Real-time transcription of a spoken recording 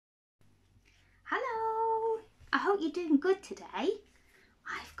hope you're doing good today.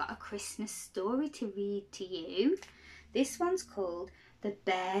 I've got a Christmas story to read to you. This one's called The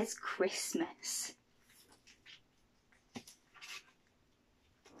Bear's Christmas.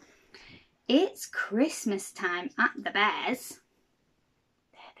 It's Christmas time at the Bears.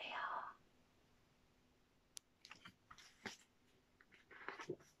 There they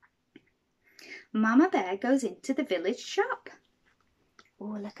are. Mama Bear goes into the village shop.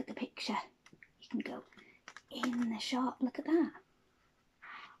 Oh, look at the picture. You can go in the shop. Look at that.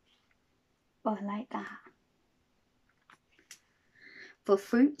 Oh, I like that. For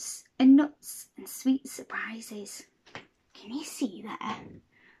fruits and nuts and sweet surprises. Can you see that?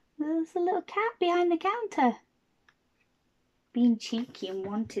 There's a little cat behind the counter. Being cheeky and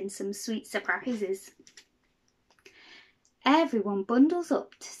wanting some sweet surprises. Everyone bundles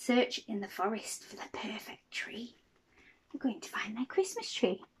up to search in the forest for the perfect tree. They're going to find their Christmas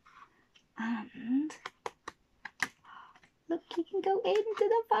tree. And look, you can go into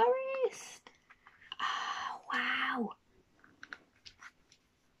the forest. Oh, wow.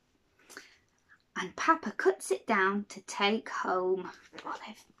 And Papa cuts it down to take home. Oh,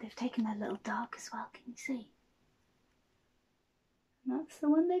 they've taken their little dog as well, can you see? And that's the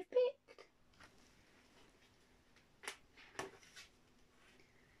one they've picked.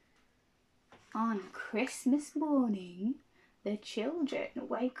 On Christmas morning, the children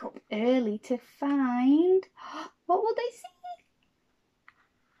wake up early to find... What will they see?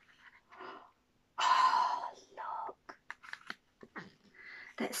 Oh, look.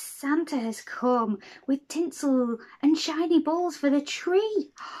 That Santa has come with tinsel and shiny balls for the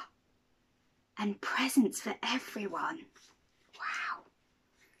tree. And presents for everyone. Wow.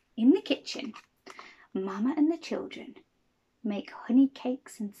 In the kitchen, Mama and the children make honey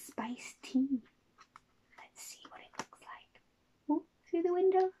cakes and spiced tea. Let's see what it looks like. Oh, through the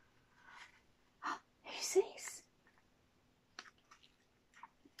window. Who's this?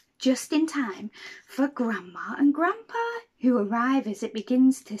 Just in time for Grandma and Grandpa, who arrive as it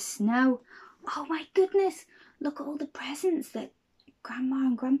begins to snow. Oh my goodness, look at all the presents that Grandma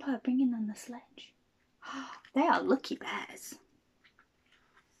and Grandpa are bringing on the sledge. They are lucky bears.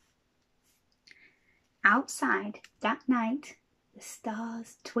 Outside that night, the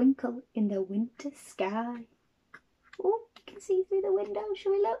stars twinkle in the winter sky. Oh, you can see through the window.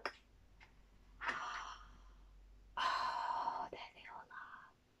 Shall we look? Oh, there they all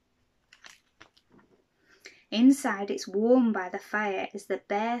are. Inside, it's warm by the fire as the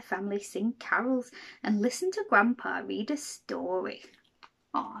bear family sing carols and listen to Grandpa read a story.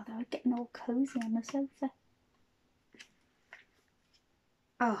 Oh, they're getting all cosy on the sofa.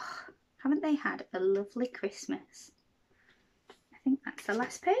 Oh, haven't they had a lovely Christmas? I think that's the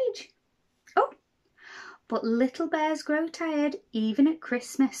last page. Oh, but little bears grow tired even at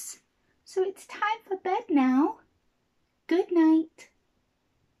Christmas. So it's time for bed now. Good night.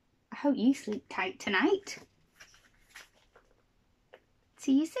 I hope you sleep tight tonight.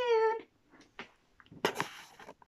 See you soon.